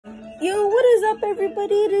Yo, what is up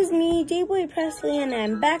everybody? It is me, J-Boy Presley, and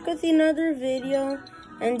I'm back with another video.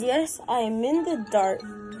 And yes, I am in the dark.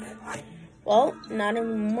 Well, not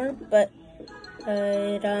anymore, but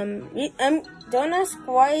don't ask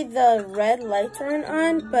why the red lights aren't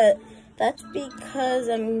on, but that's because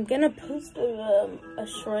I'm gonna post a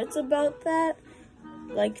shorts about that,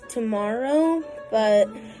 like tomorrow. But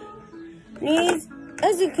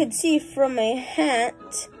as you could see from my hat,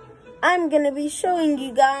 I'm gonna be showing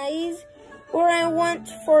you guys where I went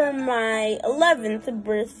for my 11th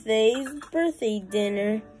birthday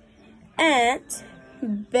dinner at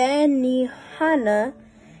Benihana.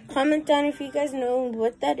 Comment down if you guys know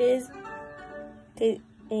what that is. Okay,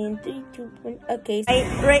 in 3, 2, 1. Okay.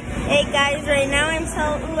 Hey guys, right now I'm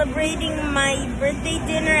celebrating my birthday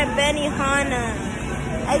dinner at Benihana.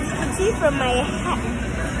 As you can see from my hat,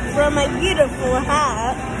 from my beautiful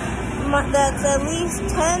hat, that's at least 10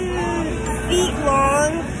 feet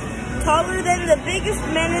long, taller than the biggest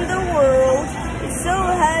man in the world. It's so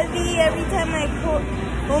heavy, every time I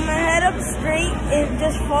pull my head up straight, it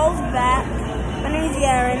just falls back. Anyways,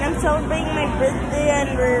 yeah, right now I'm celebrating my birthday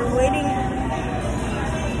and we're waiting.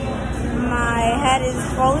 My head is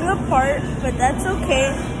falling apart, but that's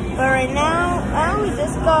okay. But right now, we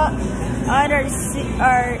just got out our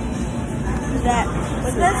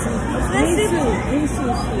what's that soup?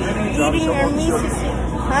 Eating our miso soup.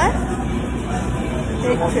 Huh?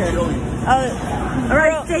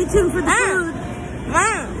 Alright, stay tuned for the food.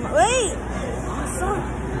 Mom, wait.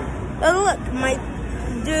 Oh look, my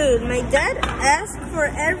dad asked for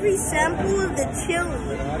every sample of the chili.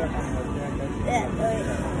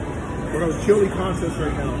 We're on chili contest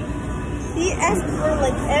right now. He asked for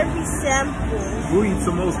like every sample. Who eats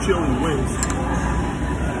the most chili wins.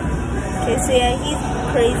 Okay, so yeah, he's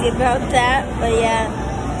crazy about that, but yeah,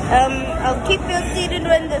 I'll keep you updated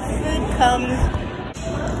when the food comes.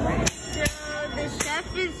 So the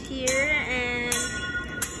chef is here, and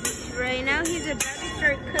right now he's about to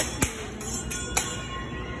start cooking.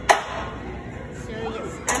 So yes,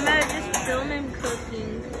 I'm gonna just film him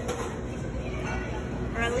cooking,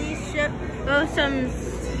 or at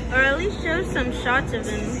least show some shots of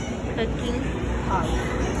him cooking.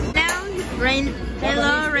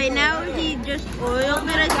 Right now he just oiled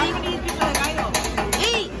it, I think.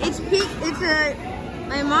 Hey,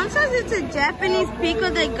 my mom says it's a Japanese pico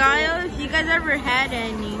de gallo, if you guys ever had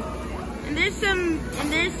any. And there's some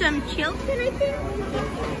chilton, I think?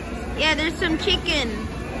 Yeah, there's some chicken.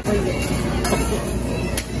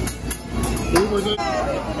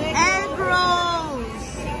 Egg rolls.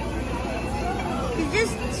 He's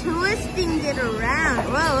just twisting it around.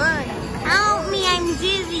 Whoa, look. Help me, I'm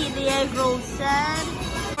dizzy, the egg roll said.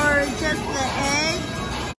 Or just the egg.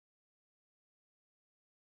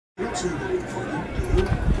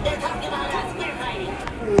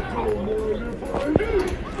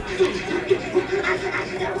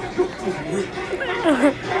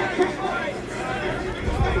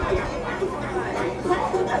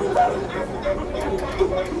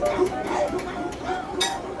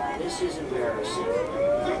 This is embarrassing.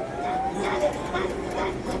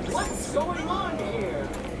 What's going on here?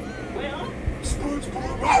 Well,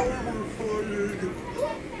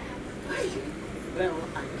 well,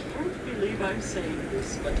 I can't believe I'm saying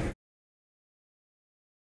this, but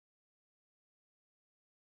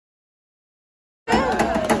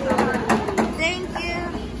thank you.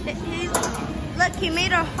 Look, he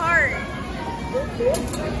made a heart.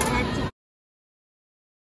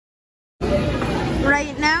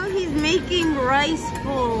 Right now he's making rice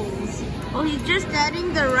bowls. Oh, he's just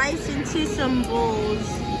adding the rice into some bowls.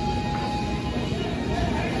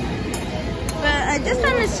 But I just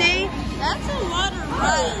want to say, that's a lot of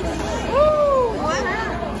rice. Ooh, what?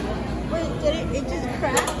 Wait, it just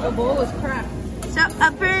cracked? The bowl was cracked. So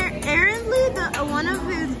apparently one of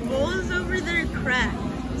his bowls over there cracked.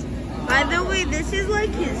 By the way, this is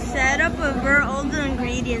like his setup of where all the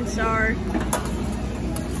ingredients are.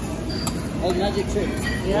 Oh, magic trick.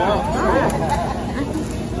 Yeah.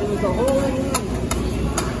 It was a whole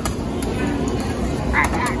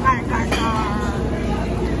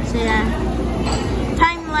So yeah,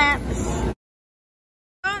 time lapse.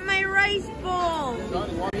 Got my rice bowl.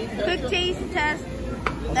 Quick taste test.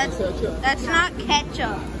 That's not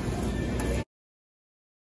ketchup.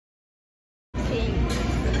 Okay.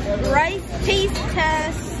 Rice taste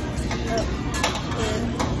test.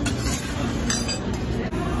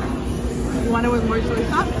 You want it with more soy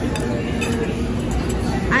sauce?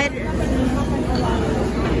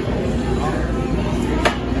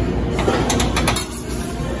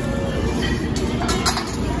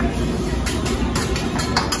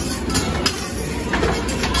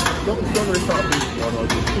 Don't strawberry sauce is one of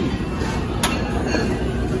the two.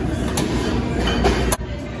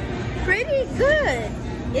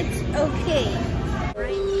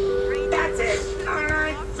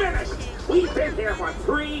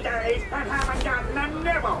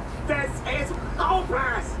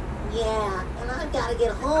 gotta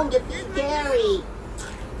get home to feed Gary.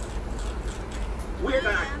 We're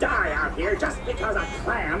gonna die out here just because a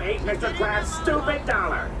clam ate Mr. Crab's stupid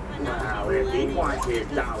dollar. Well, if he wants his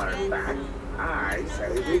dollar back, I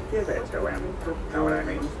say we give it to him. Know what I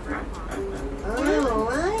mean? Oh,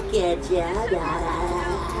 I get ya.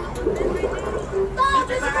 Oh,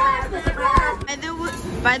 Mr. Crab, Mr.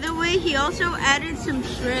 Crab. By the way, he also added some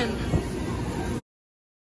shrimp.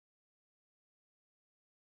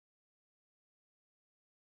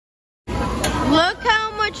 Look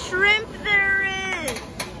how much shrimp there is.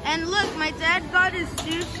 And look, my dad got his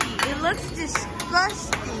sushi. It looks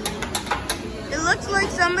disgusting. It looks like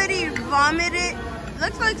somebody vomited.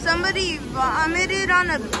 Looks like somebody vomited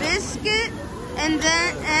on a biscuit, and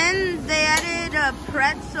they added a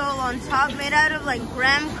pretzel on top made out of like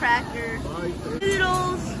graham cracker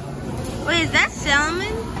noodles. Wait, is that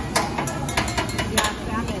salmon? Yeah,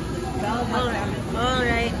 salmon. All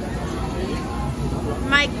right.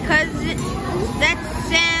 My cousin, that's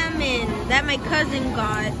salmon that my cousin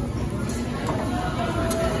got.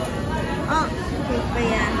 Oh, okay, but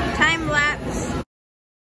yeah, time lapse.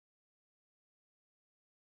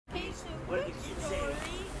 Okay, so quick story.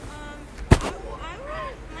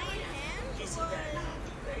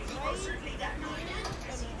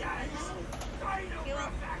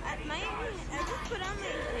 My hand was I just put on my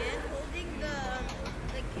hand holding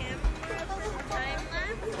the camera for the time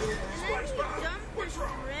lapse, and then we dumped the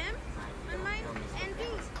shrimp on mine, and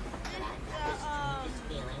dude,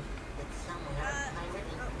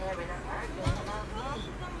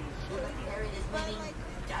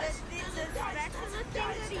 the spatula thing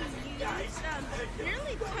that he used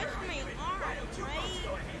nearly touched my arm right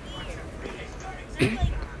here. Like,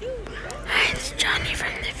 dude. Hi, it's Johnny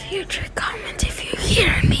from the future. Comment if you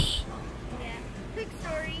hear me. Yeah. Quick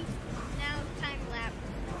story. Now time lapse.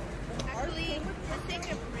 Actually, let's take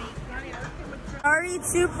a break. Sorry, it's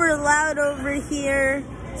super loud over here.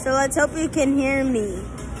 So let's hope you can hear me.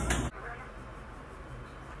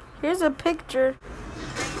 Here's a picture.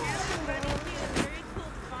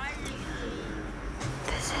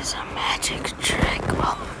 This is a magic trick.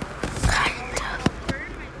 Well, kind of.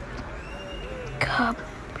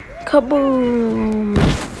 Kaboom!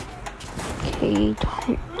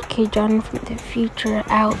 Okay, John from the future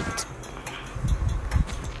out.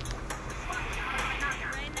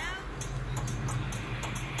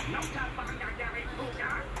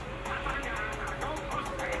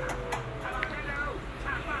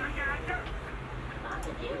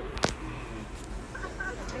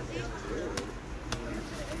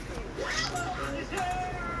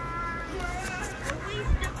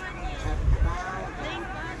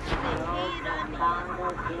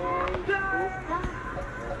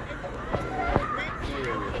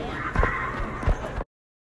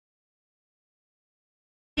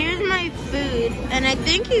 Here's my food, and I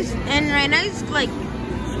think right now he's like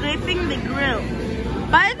scraping the grill.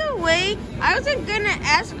 By the way, I wasn't gonna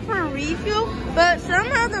ask for a refill, but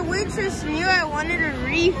somehow the waitress knew I wanted a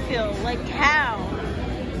refill. Like how?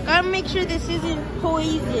 Gotta make sure this isn't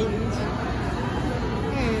poisoned.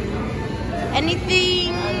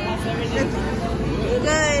 Anything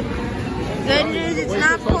good? Good news, it's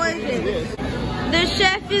not poisoned. The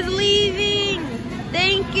chef is leaving.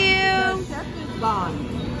 Thank you. Gone.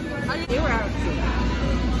 They were out.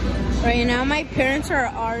 Right now, my parents are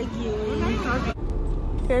arguing.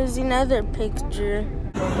 Here's another picture.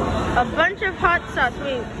 A bunch of hot sauce.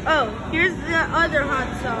 Wait. Oh, here's the other hot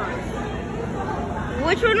sauce.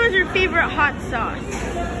 Which one was your favorite hot sauce?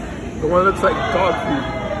 The one that looks like dog food.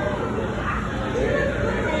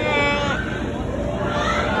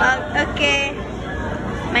 Okay.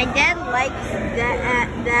 My dad likes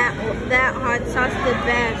that hot sauce the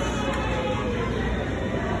best.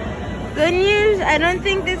 Good news, I don't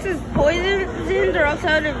think this is poisoned, or else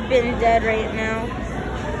I would have been dead right now.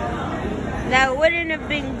 That wouldn't have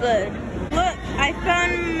been good. Look, I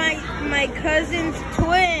found my cousin's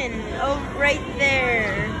twin. Oh, right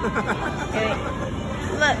there. Okay,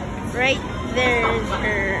 look, right there is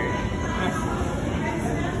her.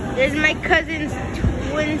 There's my cousin's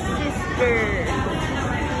twin sister.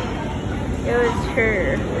 It was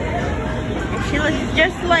her. And she looks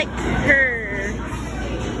just like her.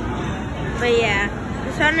 But yeah,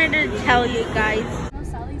 just wanted to tell you guys.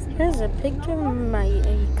 Here's a picture of my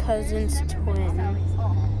cousin's twin.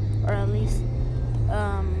 Or at least,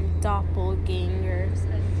 doppelganger.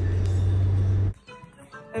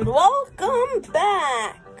 And welcome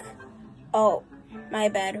back! Oh, my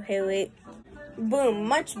bad. Okay, wait. Boom,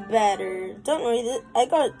 much better. Don't worry, I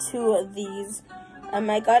got 2 of these.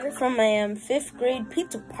 I got it from my 5th grade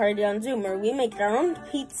pizza party on Zoom, where we make our own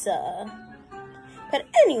pizza. But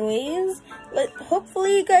anyways,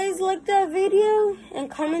 hopefully you guys liked that video and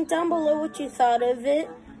comment down below what you thought of it.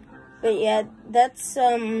 But yeah, that's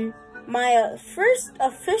my first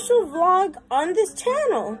official vlog on this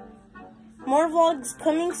channel. More vlogs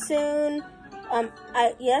coming soon. I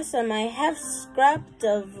have scrapped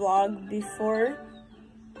a vlog before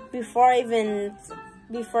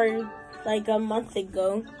like a month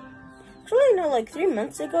ago. Actually, no, like 3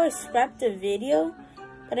 months ago I scrapped a video.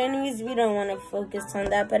 But anyways, we don't want to focus on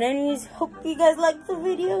that. But anyways, hope you guys liked the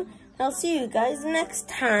video. I'll see you guys next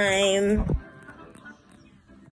time.